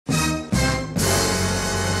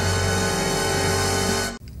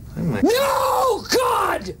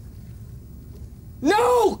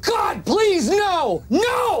No! God, please, no!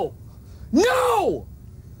 No! No!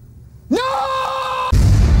 No!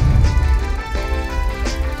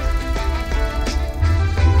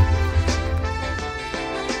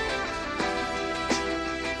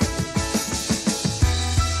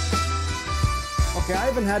 Okay, I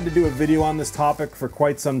haven't had to do a video on this topic for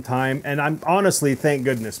quite some time, and I'm honestly, thank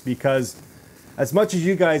goodness, because as much as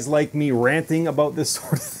you guys like me ranting about this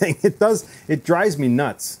sort of thing, it drives me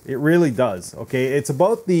nuts. It really does, okay? It's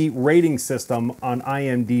about the rating system on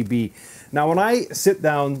IMDb. Now, when I sit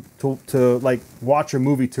down to like watch a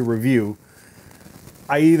movie to review,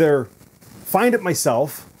 I either find it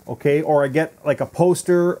myself, okay, or I get like a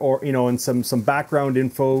poster or, you know, and some background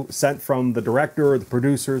info sent from the director or the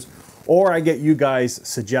producers, or I get you guys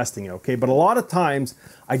suggesting it, okay? But a lot of times,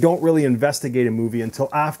 I don't really investigate a movie until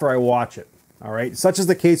after I watch it. All right, such is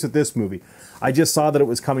the case with this movie. I just saw that it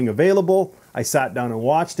was coming available. I sat down and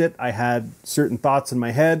watched it. I had certain thoughts in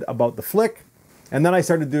my head about the flick, and then I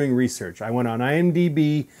started doing research. I went on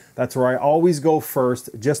IMDb. That's where I always go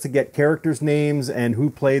first, just to get characters' names and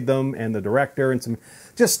who played them and the director and some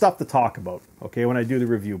just stuff to talk about, okay, when I do the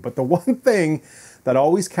review. But the one thing that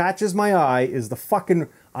always catches my eye is the fucking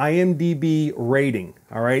IMDb rating,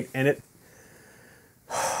 all right? And it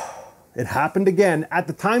happened again. At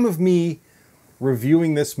the time of me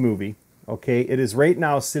reviewing this movie, okay, it is right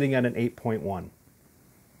now sitting at an 8.1.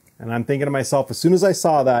 And I'm thinking to myself, as soon as I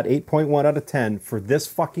saw that 8.1 out of 10 for this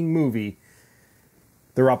fucking movie,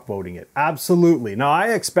 they're upvoting it. Absolutely. Now, I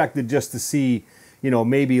expected just to see, you know,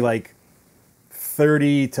 maybe like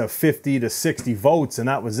 30 to 50 to 60 votes, and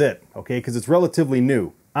that was it, okay, because it's relatively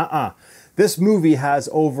new. This movie has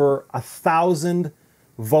over 1,000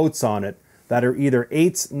 votes on it that are either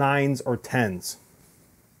 8s, 9s, or 10s.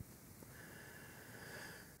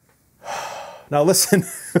 Now listen,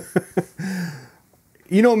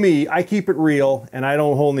 you know me, I keep it real and I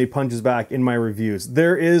don't hold any punches back in my reviews.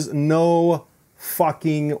 There is no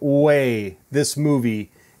fucking way this movie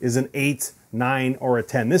is an 8, 9, or a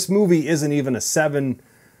 10. This movie isn't even a 7,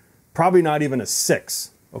 probably not even a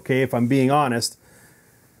 6, okay, if I'm being honest.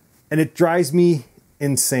 And it drives me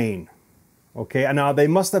insane, okay? And now they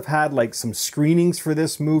must have had like some screenings for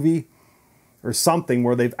this movie or something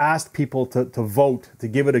where they've asked people to vote, to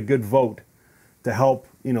give it a good vote, to help,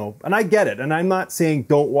 you know, and I get it. And I'm not saying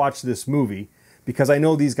don't watch this movie, because I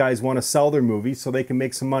know these guys want to sell their movie so they can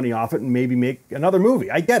make some money off it and maybe make another movie.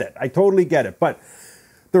 I get it. I totally get it. But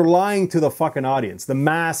they're lying to the fucking audience, the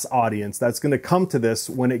mass audience that's going to come to this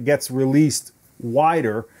when it gets released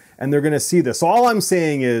wider, and they're going to see this. So all I'm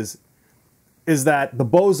saying is that the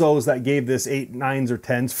bozos that gave this 8, 9s, or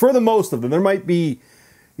 10s, for the most of them, there might be,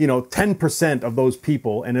 you know, 10% of those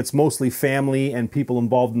people, and it's mostly family and people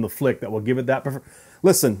involved in the flick that will give it that.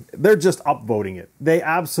 Listen, they're just upvoting it. They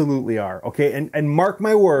absolutely are, okay? And mark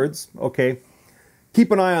my words, okay?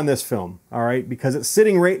 Keep an eye on this film, all right? Because it's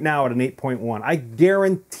sitting right now at an 8.1. I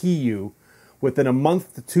guarantee you, within a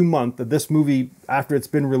month to 2 months of this movie, after it's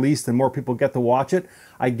been released and more people get to watch it,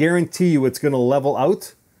 I guarantee you it's going to level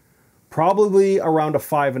out, probably around a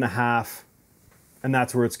 5.5. And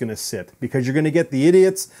that's where it's going to sit, because you're going to get the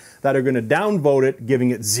idiots that are going to downvote it,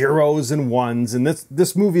 giving it 0s and 1s. And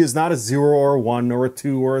this movie is not a 0 or a 1 or a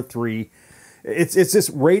 2 or a 3. It's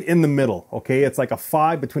just right in the middle, okay? It's like a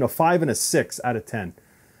 5, between a 5 and a 6 out of 10.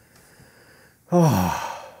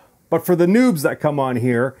 But for the noobs that come on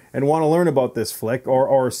here and want to learn about this flick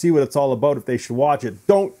or see what it's all about, if they should watch it,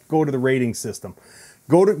 don't go to the rating system.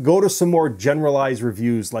 Go to some more generalized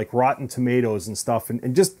reviews like Rotten Tomatoes and stuff,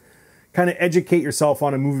 and just kind of educate yourself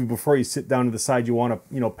on a movie before you sit down to decide you want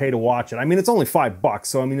to, you know, pay to watch it. I mean, it's only $5,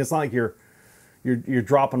 so I mean, it's not like you're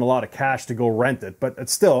dropping a lot of cash to go rent it, but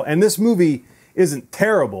it's still. And this movie isn't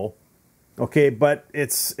terrible, okay, but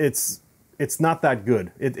it's not that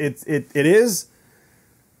good. It is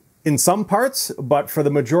in some parts, but for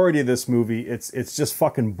the majority of this movie, it's just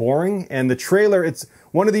fucking boring. And the trailer, it's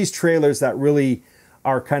one of these trailers that really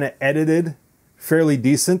are kind of edited fairly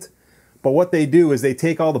decent. But what they do is they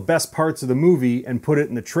take all the best parts of the movie and put it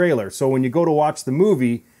in the trailer. So when you go to watch the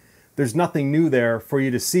movie, there's nothing new there for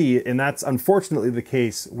you to see. And that's unfortunately the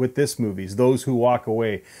case with this movie, those who walk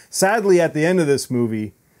away. Sadly, at the end of this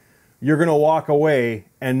movie, you're going to walk away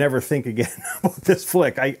and never think again about this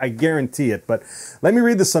flick. I guarantee it. But let me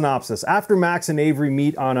read the synopsis. After Max and Avery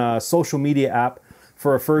meet on a social media app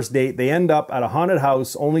for a first date, they end up at a haunted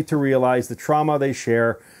house only to realize the trauma they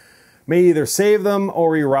share may either save them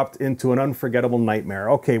or erupt into an unforgettable nightmare.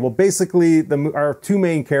 Okay, well, basically, our two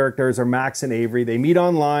main characters are Max and Avery. They meet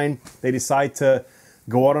online. They decide to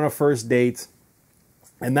go out on a first date.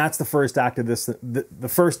 And that's the first act of this. The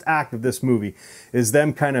first act of this movie is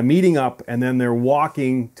them kind of meeting up, and then they're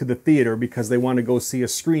walking to the theater because they want to go see a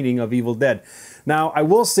screening of Evil Dead. Now, I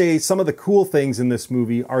will say some of the cool things in this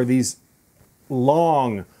movie are these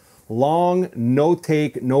long, no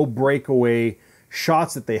take, no breakaway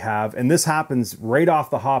shots that they have, and this happens right off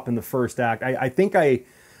the hop in the first act. I think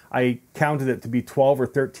I counted it to be 12 or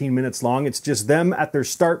 13 minutes long. It's just them at their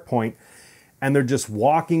start point, and they're just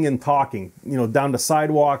walking and talking, you know, down the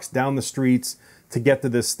sidewalks, down the streets to get to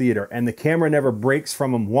this theater. And the camera never breaks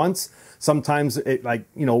from them once. Sometimes it, like,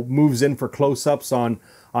 you know, moves in for close-ups on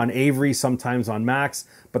Avery, sometimes on Max.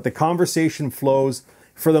 But the conversation flows.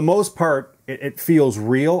 For the most part, it feels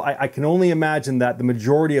real. I can only imagine that the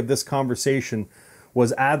majority of this conversation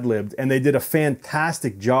was ad-libbed, and they did a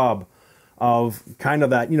fantastic job of kind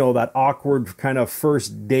of that, you know, that awkward kind of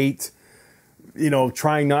first date, you know,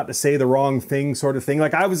 trying not to say the wrong thing sort of thing.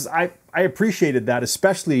 Like I appreciated that,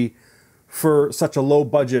 especially for such a low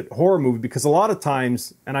budget horror movie, because a lot of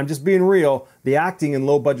times, and I'm just being real, the acting in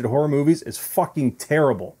low budget horror movies is fucking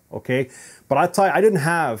terrible, okay? But I tell you, I didn't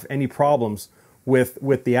have any problems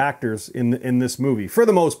with the actors in this movie, for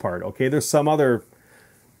the most part, okay? There's some other,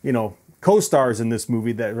 you know, co-stars in this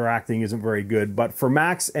movie that their acting isn't very good, but for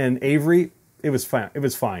Max and Avery, it was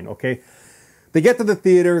fine, okay? They get to the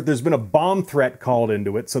theater, there's been a bomb threat called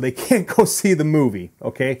into it, so they can't go see the movie,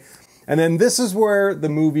 okay? And then this is where the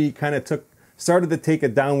movie kind of started to take a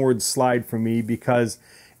downward slide for me, because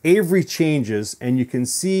Avery changes, and you can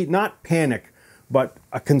see, not panic, but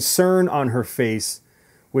a concern on her face,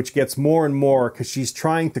 which gets more and more, because she's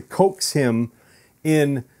trying to coax him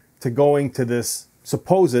in to going to this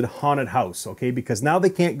supposed haunted house, okay? Because now they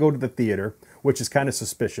can't go to the theater, which is kind of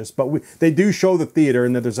suspicious, but they do show the theater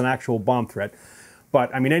and that there's an actual bomb threat.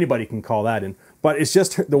 But, I mean, anybody can call that in. But it's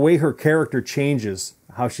just the way her character changes,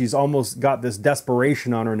 how she's almost got this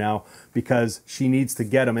desperation on her now because she needs to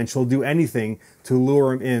get him, and she'll do anything to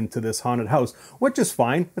lure him into this haunted house, which is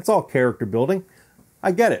fine. It's all character building.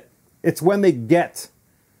 I get it. It's when they get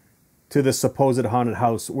to the supposed haunted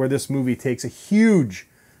house where this movie takes a huge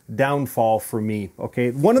downfall for me,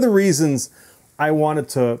 okay? One of the reasons I wanted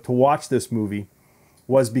to watch this movie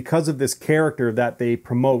was because of this character that they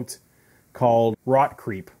promote called Rot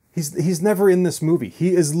Creep. He's never in this movie. He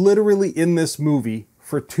is literally in this movie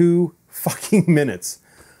for 2 fucking minutes.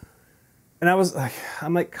 And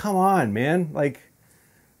I'm like, come on, man. Like,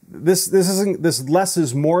 this less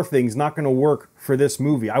is more thing's not going to work for this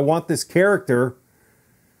movie. I want this character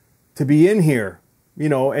to be in here, you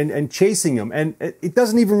know, and chasing him. And it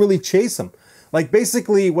doesn't even really chase him. Like,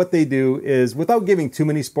 basically what they do is, without giving too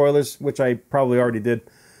many spoilers, which I probably already did,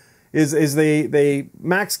 is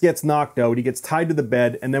Max gets knocked out, he gets tied to the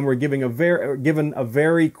bed, and then we're given a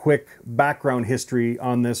very quick background history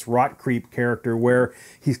on this Rot Creep character, where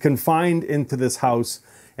he's confined into this house,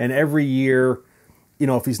 and every year, you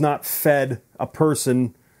know, if he's not fed a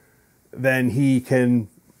person, then he can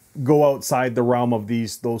go outside the realm of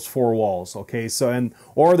those 4 walls, okay? So,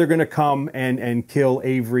 or they're gonna come and kill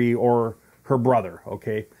Avery or her brother,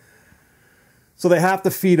 okay? So they have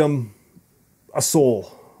to feed him a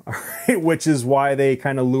soul, all right? Which is why they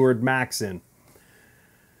kind of lured Max in.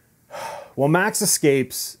 Well, Max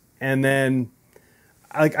escapes, and then,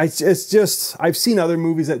 like, it's just, I've seen other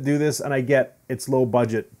movies that do this, and I get it's low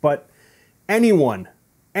budget, but anyone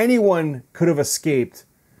could have escaped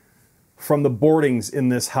from the boardings in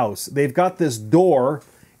this house. They've got this door,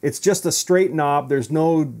 it's just a straight knob, there's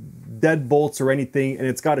no deadbolts or anything, and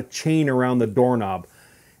it's got a chain around the doorknob.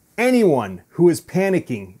 Anyone who is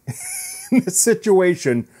panicking in this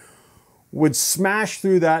situation would smash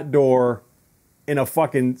through that door in a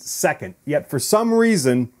fucking second. Yet for some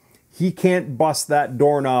reason, he can't bust that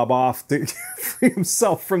doorknob off to free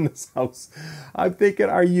himself from this house. I'm thinking,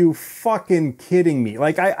 are you fucking kidding me?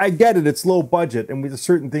 Like, I get it, it's low budget, and there's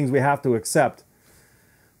certain things we have to accept.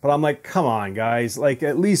 But I'm like, come on, guys. Like,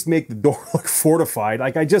 at least make the door look fortified.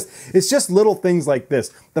 Like, it's just little things like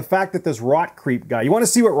this. The fact that this Rot Creep guy, you want to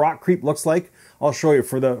see what Rot Creep looks like? I'll show you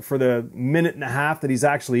for the minute and a half that he's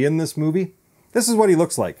actually in this movie. This is what he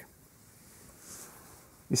looks like.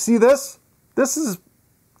 You see this? This is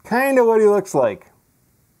kind of what he looks like.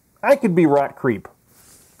 I could be Rot Creep.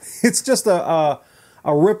 It's just a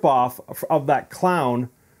ripoff of that clown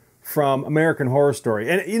from American Horror Story.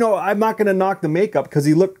 And, you know, I'm not going to knock the makeup because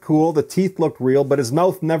he looked cool. The teeth looked real, but his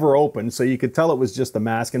mouth never opened, so you could tell it was just a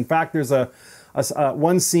mask. In fact, there's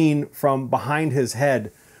one scene from behind his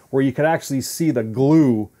head where you could actually see the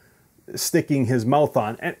glue sticking his mouth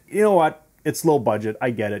on. And you know what? It's low budget.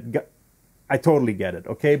 I get it. I totally get it,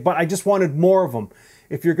 okay? But I just wanted more of him.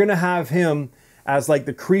 If you're going to have him as like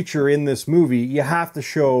the creature in this movie. You have to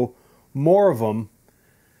show more of them.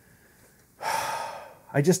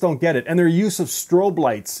 I just don't get it. And their use of strobe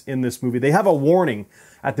lights in this movie. They have a warning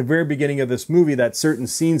at the very beginning of this movie that certain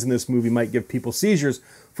scenes in this movie might give people seizures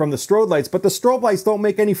from the strobe lights, but the strobe lights don't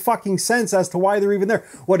make any fucking sense as to why they're even there.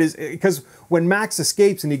 What is, because when Max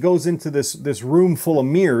escapes and he goes into this room full of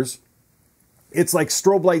mirrors, it's like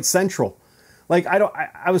strobe light central. Like,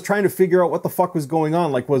 I was trying to figure out what the fuck was going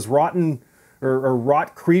on. Like, was Rotten or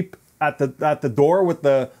Rot Creep at the door with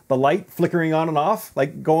the light flickering on and off,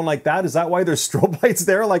 like going like that? Is that why there's strobe lights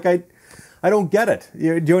there? Like, I don't get it. Do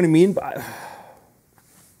you know what I mean?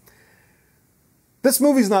 This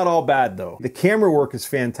movie's not all bad though. The camera work is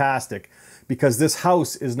fantastic because this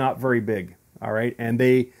house is not very big, all right? And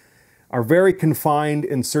they are very confined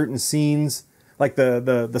in certain scenes, like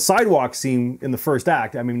the sidewalk scene in the first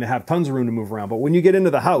act. I mean, they have tons of room to move around, but when you get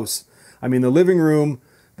into the house, I mean, the living room,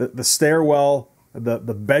 the stairwell, the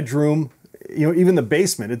bedroom, you know, even the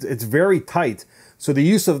basement, it's very tight. So the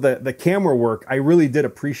use of the camera work, I really did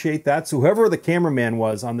appreciate that. So whoever the cameraman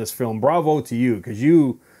was on this film, bravo to you, because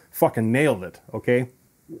you fucking nailed it, okay?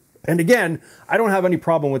 And again, I don't have any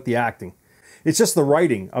problem with the acting. It's just the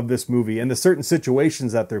writing of this movie and the certain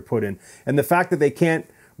situations that they're put in. And the fact that they can't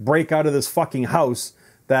break out of this fucking house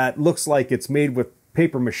that looks like it's made with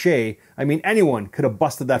paper mache. I mean, anyone could have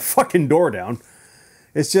busted that fucking door down.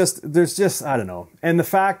 It's just, there's just, I don't know. And the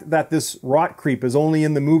fact that this Rot Creep is only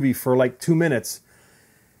in the movie for like 2 minutes.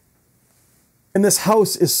 And this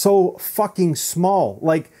house is so fucking small.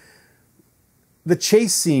 Like, the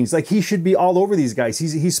chase scenes, like he should be all over these guys.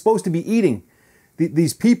 He's supposed to be eating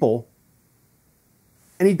these people,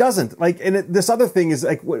 and he doesn't. Like, and this other thing is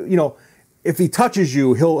like, you know, if he touches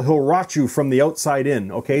you, he'll rot you from the outside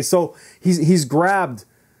in. Okay, so he's grabbed,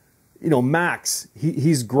 you know, Max.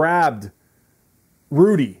 He's grabbed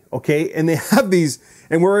Rudy. Okay, and they have these,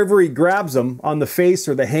 and wherever he grabs them on the face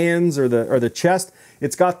or the hands or the chest,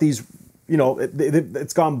 it's got these. You know,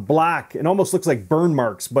 it's gone black. It almost looks like burn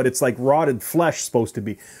marks, but it's like rotted flesh supposed to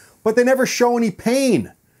be. But they never show any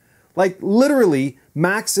pain. Like, literally,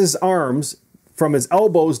 Max's arms from his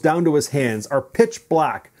elbows down to his hands are pitch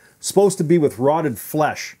black, supposed to be with rotted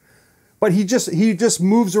flesh. But he just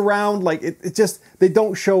moves around like it just, they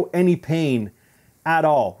don't show any pain at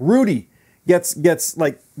all. Rudy gets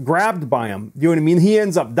like grabbed by him. You know what I mean? He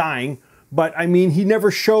ends up dying, but I mean, he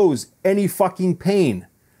never shows any fucking pain.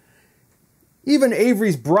 Even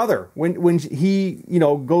Avery's brother, when he, you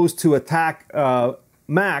know, goes to attack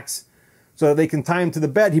Max so that they can tie him to the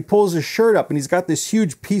bed, he pulls his shirt up and he's got this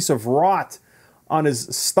huge piece of rot on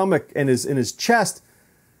his stomach and in his chest.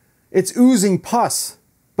 It's oozing pus,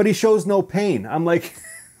 but he shows no pain. I'm like,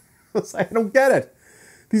 I don't get it.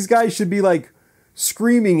 These guys should be like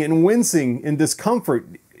screaming and wincing in discomfort,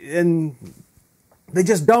 and they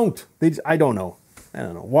just don't. I don't know. I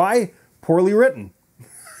don't know. Why? Poorly written.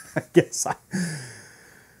 I guess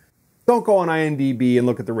don't go on IMDb and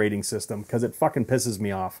look at the rating system because it fucking pisses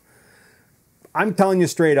me off. I'm telling you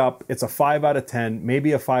straight up, it's a 5 out of 10,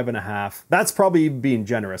 maybe a 5.5. That's probably being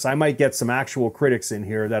generous. I might get some actual critics in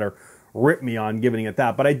here that are rip me on giving it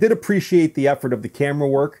that, but I did appreciate the effort of the camera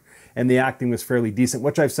work and the acting was fairly decent,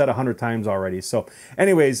 which I've said 100 times already. So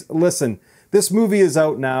anyways, listen, this movie is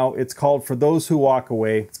out now. It's called For Those Who Walk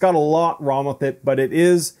Away. It's got a lot wrong with it, but it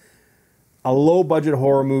is a low-budget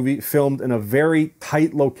horror movie filmed in a very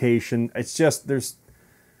tight location. It's just, there's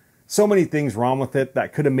so many things wrong with it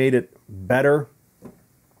that could have made it better.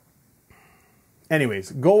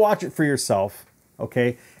 Anyways, go watch it for yourself,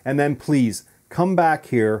 okay? And then please, come back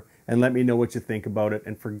here and let me know what you think about it.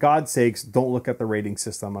 And for God's sakes, don't look at the rating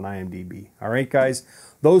system on IMDb. All right, guys?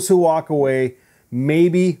 Those Who Walk Away,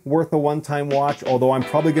 maybe worth a one-time watch, although I'm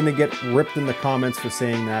probably going to get ripped in the comments for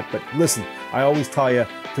saying that. But listen, I always tell you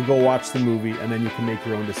to go watch the movie and then you can make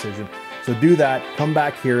your own decision. So do that. Come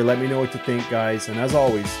back here. Let me know what you think, guys. And as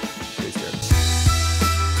always, stay